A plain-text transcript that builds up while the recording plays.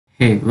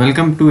Hey,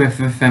 welcome to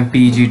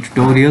FFmpeg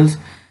tutorials.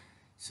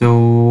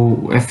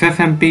 So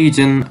FFmpeg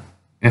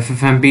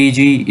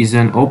is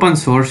an open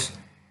source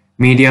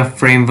media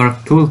framework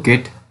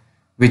toolkit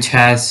which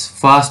has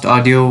fast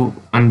audio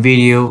and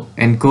video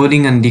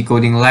encoding and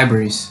decoding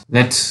libraries.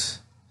 Let's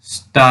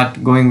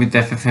start going with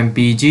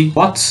FFmpeg.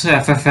 What's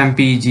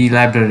FFmpeg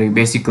library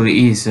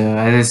basically is?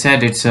 As I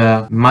said, it's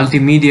a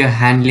multimedia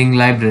handling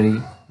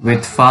library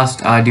with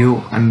fast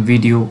audio and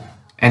video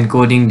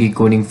encoding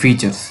decoding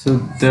features. So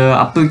the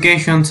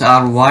applications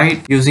are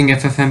wide using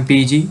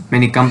FFmpeg.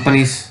 Many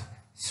companies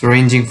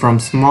ranging from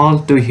small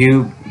to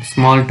huge,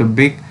 small to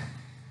big,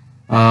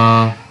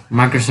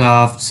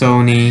 Microsoft,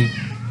 Sony,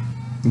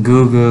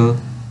 Google,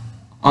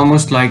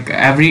 almost like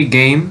every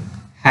game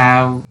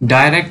have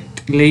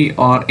directly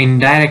or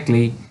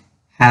indirectly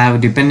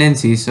have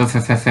dependencies of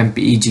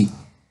FFmpeg.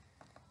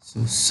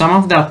 So some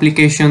of the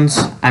applications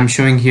I'm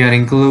showing here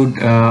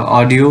include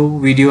audio,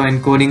 video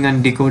encoding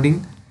and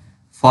decoding,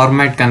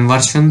 format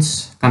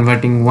conversions,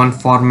 converting one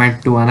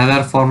format to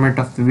another format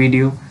of the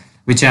video,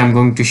 which I'm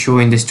going to show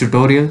in this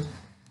tutorial,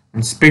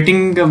 and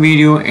splitting the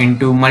video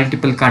into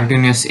multiple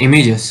continuous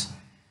images,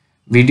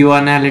 video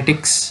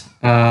analytics,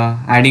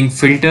 adding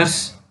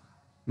filters,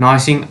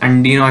 noising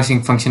and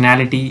denoising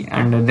functionality,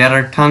 and there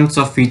are tons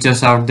of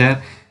features out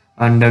there,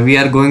 and we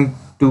are going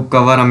to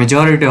cover a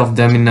majority of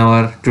them in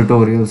our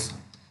tutorials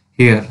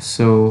here.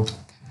 So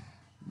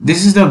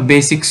this is the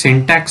basic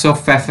syntax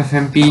of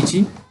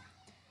FFmpeg.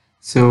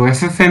 So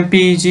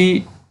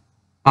FFmpeg,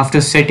 after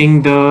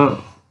setting the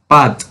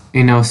path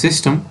in our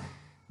system,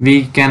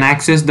 we can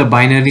access the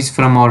binaries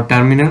from our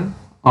terminal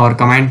or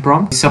command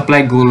prompt. We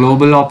supply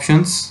global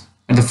options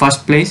at the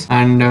first place,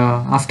 and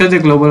after the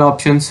global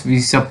options we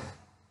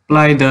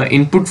supply the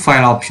input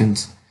file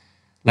options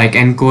like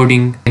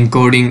encoding and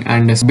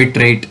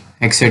bitrate,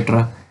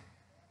 etc.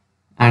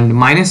 And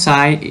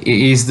 -i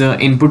is the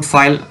input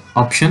file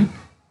option.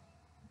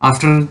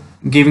 After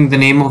giving the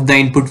name of the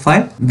input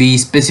file, we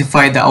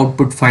specify the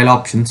output file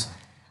options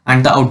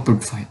and the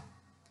output file.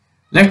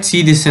 Let's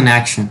see this in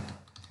action.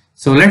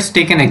 So let's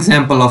take an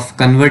example of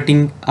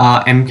converting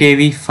a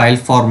MKV file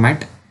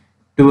format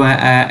to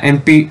a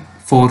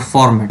MP4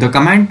 format. The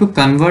command to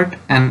convert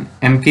an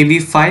MKV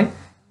file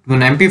to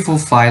an MP4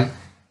 file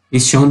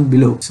is shown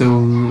below. So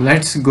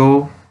let's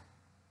go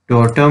to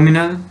our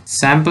terminal,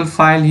 sample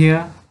file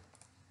here,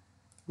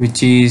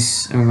 which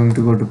is, I'm going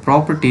to go to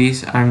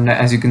properties, and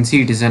as you can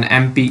see it is an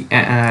MKV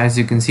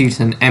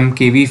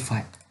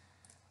file.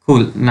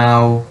 Cool.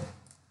 Now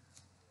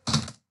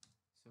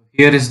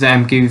here is the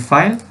MKV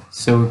file.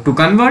 So to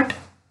convert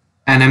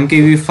an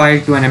MKV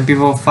file to an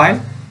MP4 file,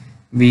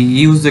 we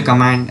use the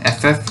command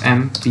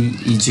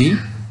FFmpeg.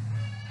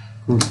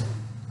 Cool.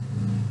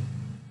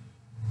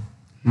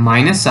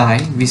 -i,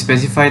 we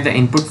specify the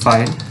input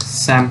file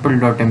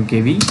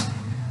sample.mkv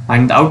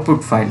and the output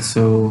file,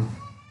 so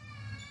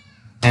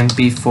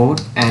MP4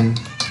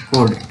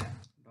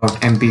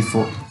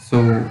 encoded.mp4. So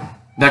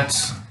that's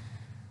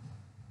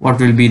what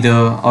will be the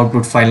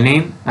output file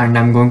name, and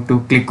I'm going to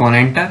click on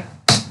enter.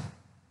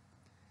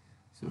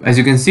 So as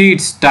you can see,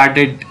 it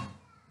started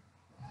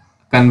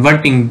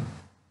converting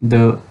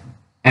the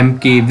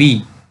MKV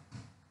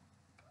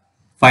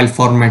file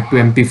format to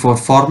MP4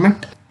 format.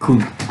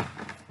 Cool.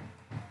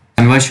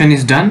 Conversion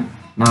is done.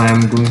 Now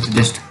I'm going to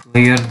just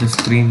clear the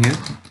screen here.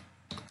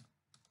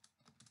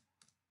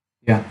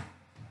 Yeah.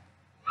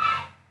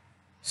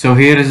 So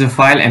here is the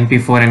file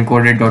MP4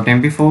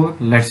 encoded.mp4.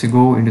 Let's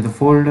go into the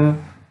folder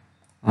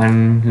and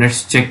let's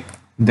check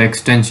the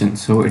extension.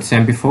 So it's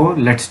MP4.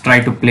 Let's try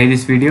to play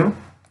this video.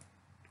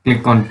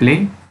 Click on play.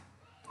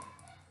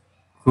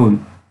 Cool.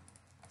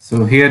 So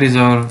here is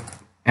our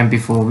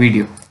MP4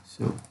 video.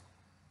 So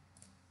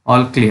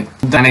all clear.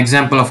 An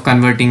example of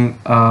converting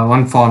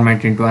one format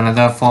into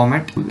another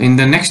format. In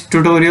the next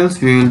tutorials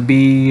we will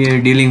be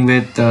dealing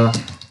with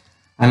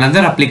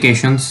another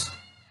applications,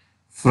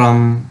 from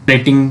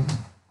splitting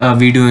a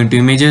video into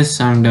images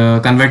and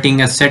converting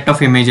a set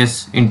of images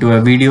into a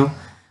video,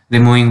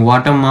 removing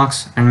watermarks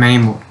and many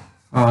more.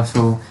 So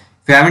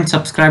if you haven't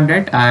subscribed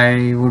yet,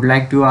 I would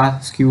like to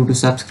ask you to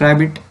subscribe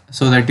it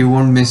so that you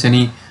won't miss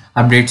any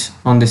updates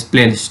on this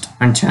playlist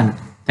and channel.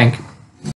 Thank you.